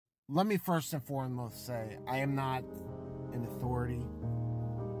let me first and foremost say I am not an authority.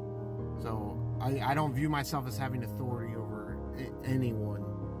 So I don't view myself as having authority over anyone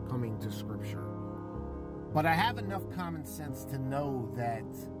coming to Scripture. But I have enough common sense to know that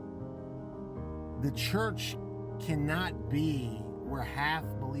the church cannot be where half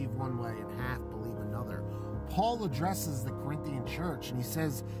believe one way and half believe another. Paul addresses the Corinthian church and he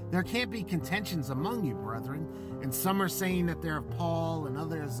says, there can't be contentions among you, brethren. And some are saying that they're of Paul and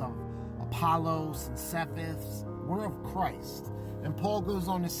others of Apollos and Cephas. We're of Christ. And Paul goes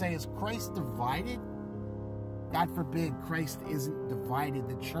on to say, is Christ divided? God forbid Christ isn't divided.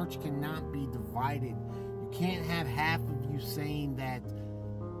 The church cannot be divided. You can't have half of you saying that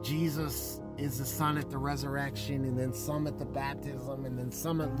Jesus is the Son at the resurrection, and then some at the baptism, and then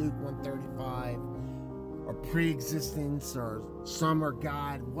some at Luke 135, or pre-existence, or some are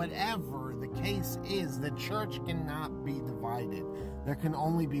God. Whatever the case is, the church cannot be divided. There can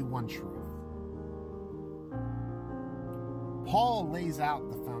only be one truth. Paul lays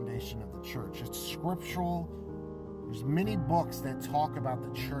out the foundation of the church. It's scriptural. There's many books that talk about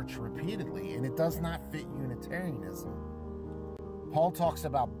the church repeatedly, and it does not fit Unitarianism. Paul talks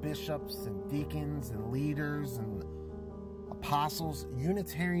about bishops and deacons and leaders and apostles.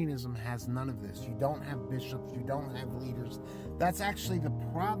 Unitarianism has none of this. You don't have bishops. You don't have leaders. That's actually the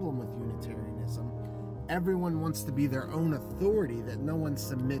problem with Unitarianism. Everyone wants to be their own authority, that no one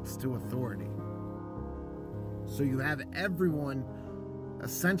submits to authority. So you have everyone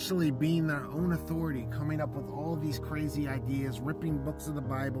essentially being their own authority, coming up with all these crazy ideas, ripping books of the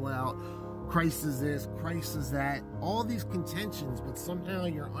Bible out. Christ is this, Christ is that, all these contentions, but somehow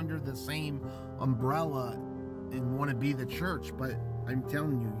you're under the same umbrella and want to be the church, but I'm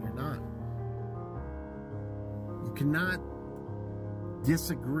telling you, you're not. You cannot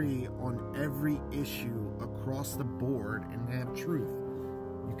disagree on every issue across the board and have truth.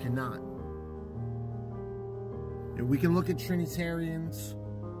 You cannot. And we can look at Trinitarians.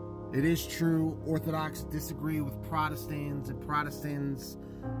 It is true, Orthodox disagree with Protestants, and Protestants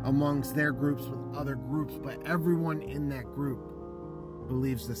amongst their groups with other groups, but everyone in that group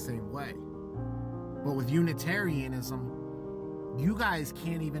believes the same way. But with Unitarianism, you guys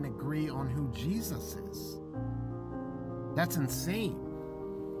can't even agree on who Jesus is. That's insane.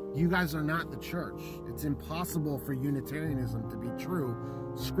 You guys are not the church. It's impossible for Unitarianism to be true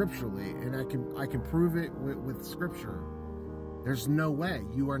scripturally, and I can prove it with scripture. There's no way.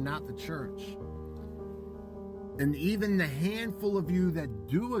 You are not the church. And even the handful of you that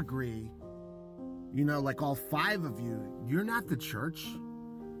do agree, you know, like all 5 of you, you're not the church.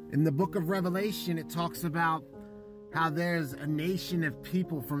 In the book of Revelation, it talks about how there's a nation of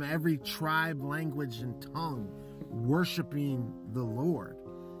people from every tribe, language, and tongue worshiping the Lord.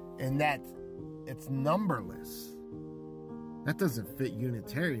 And that it's numberless. That doesn't fit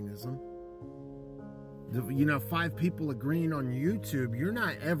Unitarianism. You know, 5 people agreeing on YouTube, you're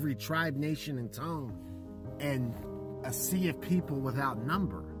not every tribe, nation, and tongue and a sea of people without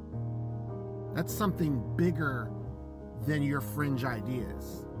number. That's something bigger than your fringe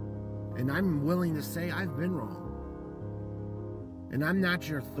ideas. And I'm willing to say I've been wrong. And I'm not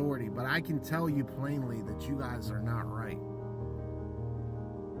your authority, but I can tell you plainly that you guys are not right.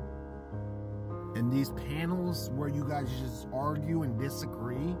 And these panels where you guys just argue and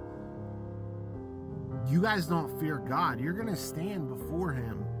disagree, you guys don't fear God. You're going to stand before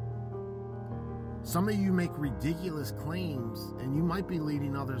Him. Some of you make ridiculous claims, and you might be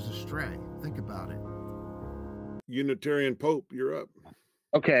leading others astray. Think about it. Unitarian Pope, you're up.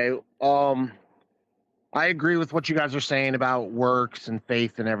 Okay, I agree with what you guys are saying about works and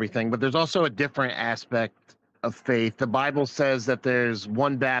faith and everything, but there's also a different aspect of faith. The Bible says that there's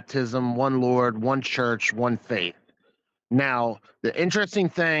one baptism, one Lord, one church, one faith. Now, the interesting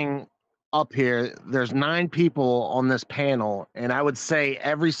thing up here, there's 9 people on this panel, and I would say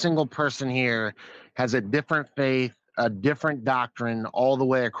every single person here has a different faith, a different doctrine all the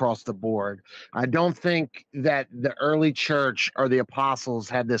way across the board. I don't think that the early church or the apostles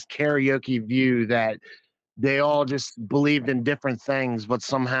had this karaoke view that they all just believed in different things, but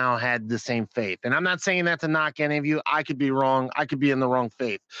somehow had the same faith. And I'm not saying that to knock any of you. I could be wrong. I could be in the wrong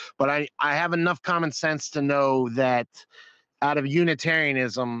faith. But I have enough common sense to know that out of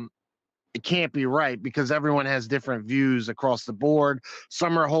Unitarianism, it can't be right because everyone has different views across the board.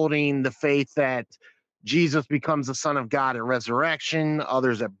 Some are holding the faith that Jesus becomes the Son of God at resurrection,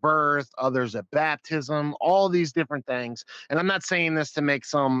 others at birth, others at baptism, all these different things. And I'm not saying this to make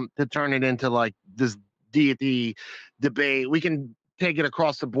to turn it into like this deity debate. We can take it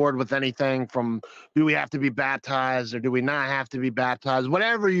across the board with anything from do we have to be baptized or do we not have to be baptized,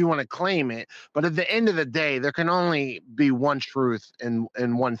 whatever you want to claim it. But at the end of the day, there can only be one truth and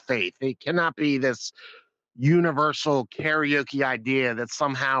one faith. It cannot be this universal karaoke idea that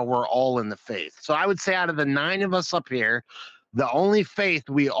somehow we're all in the faith. So I would say out of the 9 of us up here, the only faith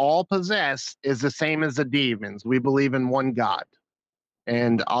we all possess is the same as the demons. We believe in one God.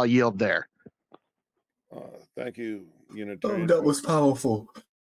 And I'll yield there. Thank you, Oh, Unitarian. that was powerful.